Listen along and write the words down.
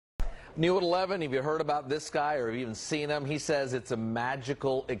New at 11, have you heard about this guy or have you even seen him? He says it's a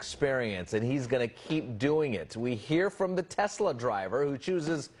magical experience and he's going to keep doing it. We hear from the Tesla driver who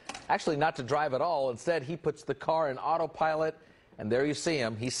chooses actually not to drive at all. Instead, he puts the car in autopilot and there you see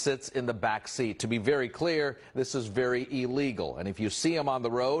him. He sits in the back seat. To be very clear, this is very illegal. And if you see him on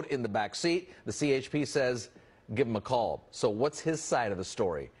the road in the back seat, the CHP says give him a call. So what's his side of the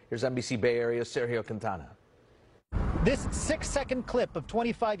story? Here's NBC Bay Area Sergio Quintana. This 6-second clip of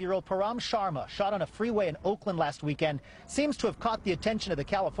 25-year-old Param Sharma, shot on a freeway in Oakland last weekend, seems to have caught the attention of the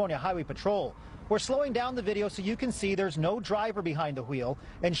California Highway Patrol. We're slowing down the video so you can see there's no driver behind the wheel,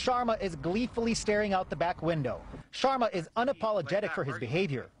 and Sharma is gleefully staring out the back window. Sharma is unapologetic for his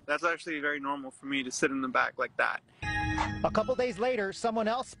behavior. That's actually very normal for me to sit in the back like that. A couple days later, someone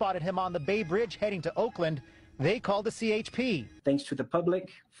else spotted him on the Bay Bridge heading to Oakland. They called the CHP. Thanks to the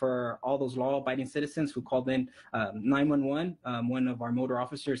public for all those law-abiding citizens who called in 911. One of our motor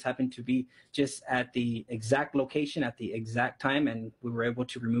officers happened to be just at the exact location at the exact time, and we were able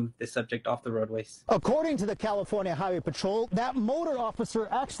to remove the subject off the roadways. According to the California Highway Patrol, that motor officer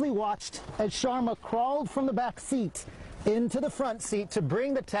actually watched as Sharma crawled from the back seat into the front seat to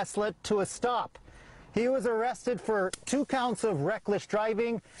bring the Tesla to a stop. He was arrested for 2 counts of reckless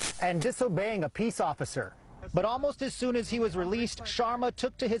driving and disobeying a peace officer. But almost as soon as he was released, Sharma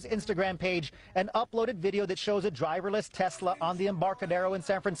took to his Instagram page and uploaded video that shows a driverless Tesla on the Embarcadero in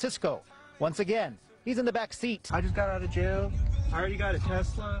San Francisco. Once again, he's in the back seat. I just got out of jail. I already got a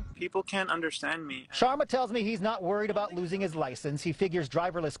Tesla. People can't understand me. Sharma tells me he's not worried about losing his license. He figures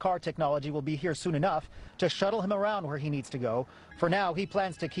driverless car technology will be here soon enough to shuttle him around where he needs to go. For now, he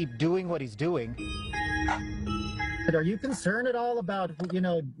plans to keep doing what he's doing. Are you concerned at all about,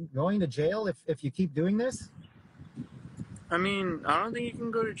 going to jail if you keep doing this? I mean, I don't think you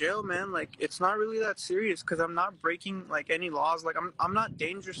can go to jail, man. Like, it's not really that serious because I'm not breaking, any laws. Like, I'm not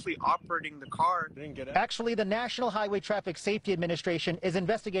dangerously operating the car. Actually, the National Highway Traffic Safety Administration is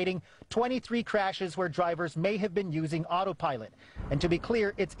investigating 23 crashes where drivers may have been using autopilot. And to be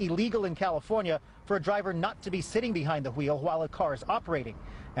clear, it's illegal in California for a driver not to be sitting behind the wheel while a car is operating.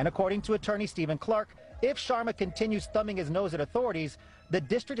 And according to attorney Stephen Clark, if Sharma continues thumbing his nose at authorities, the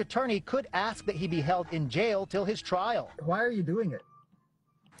district attorney could ask that he be held in jail till his trial. Why are you doing it?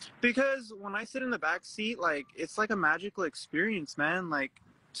 Because when I sit in the back seat, it's like a magical experience, man. Like,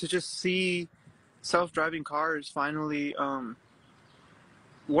 to just see self-driving cars finally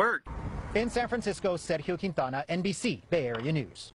work. In San Francisco, Sergio Quintana, NBC Bay Area News.